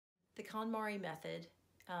The KonMari method,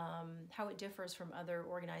 how it differs from other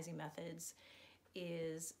organizing methods,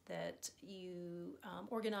 is that you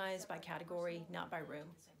organize by category, not by room.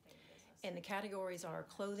 And the categories are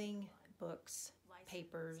clothing, books,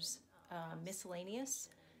 papers, miscellaneous,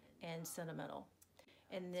 and sentimental.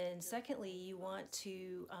 And then secondly, you want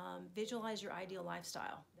to visualize your ideal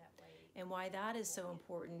lifestyle. And why that is so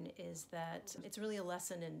important is that it's really a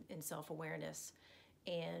lesson in self-awareness.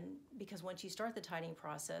 And because once you start the tidying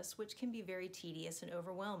process, which can be very tedious and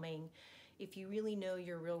overwhelming, if you really know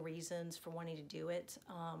your real reasons for wanting to do it,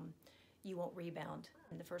 you won't rebound.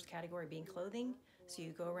 And the first category being clothing, so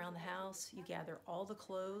you go around the house, you gather all the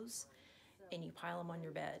clothes, and you pile them on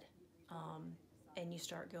your bed. And you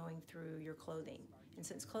start going through your clothing. And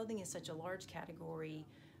since clothing is such a large category,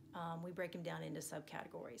 we break them down into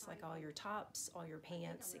subcategories, like all your tops, all your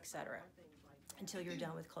pants, etc., until you're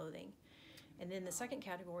done with clothing. And then the second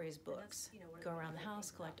category is books. Go around the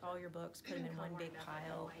house, collect all your books, put them in one big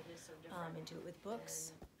pile, and do it with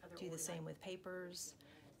books. Do the same with papers,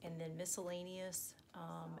 and then miscellaneous,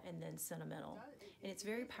 and then sentimental. And it's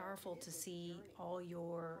very powerful to see all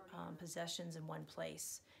your possessions in one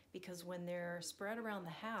place, because when they're spread around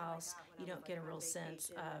the house, you don't get a real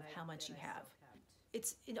sense of how much you have.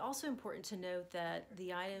 It's also important to note that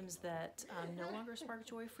the items that no longer spark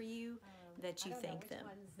joy for you, that you thank them,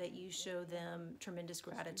 that you show them tremendous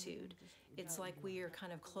gratitude. It's like we are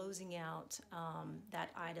kind of closing out that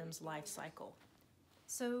item's life cycle.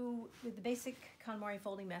 So with the basic KonMari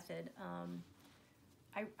folding method,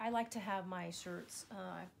 I like to have my shirts,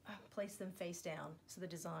 I place them face down so the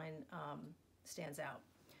design stands out.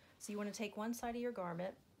 So you want to take one side of your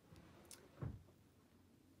garment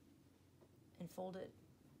and fold it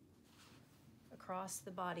across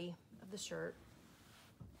the body of the shirt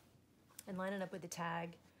and line it up with the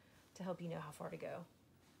tag to help you know how far to go.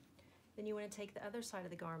 Then you want to take the other side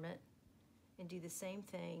of the garment and do the same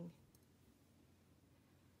thing,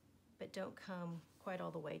 but don't come quite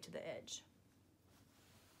all the way to the edge.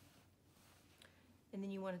 And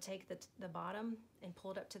then you want to take the bottom and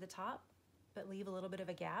pull it up to the top, but leave a little bit of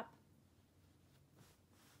a gap,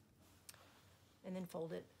 and then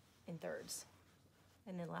fold it in thirds.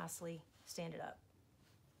 And then lastly, stand it up.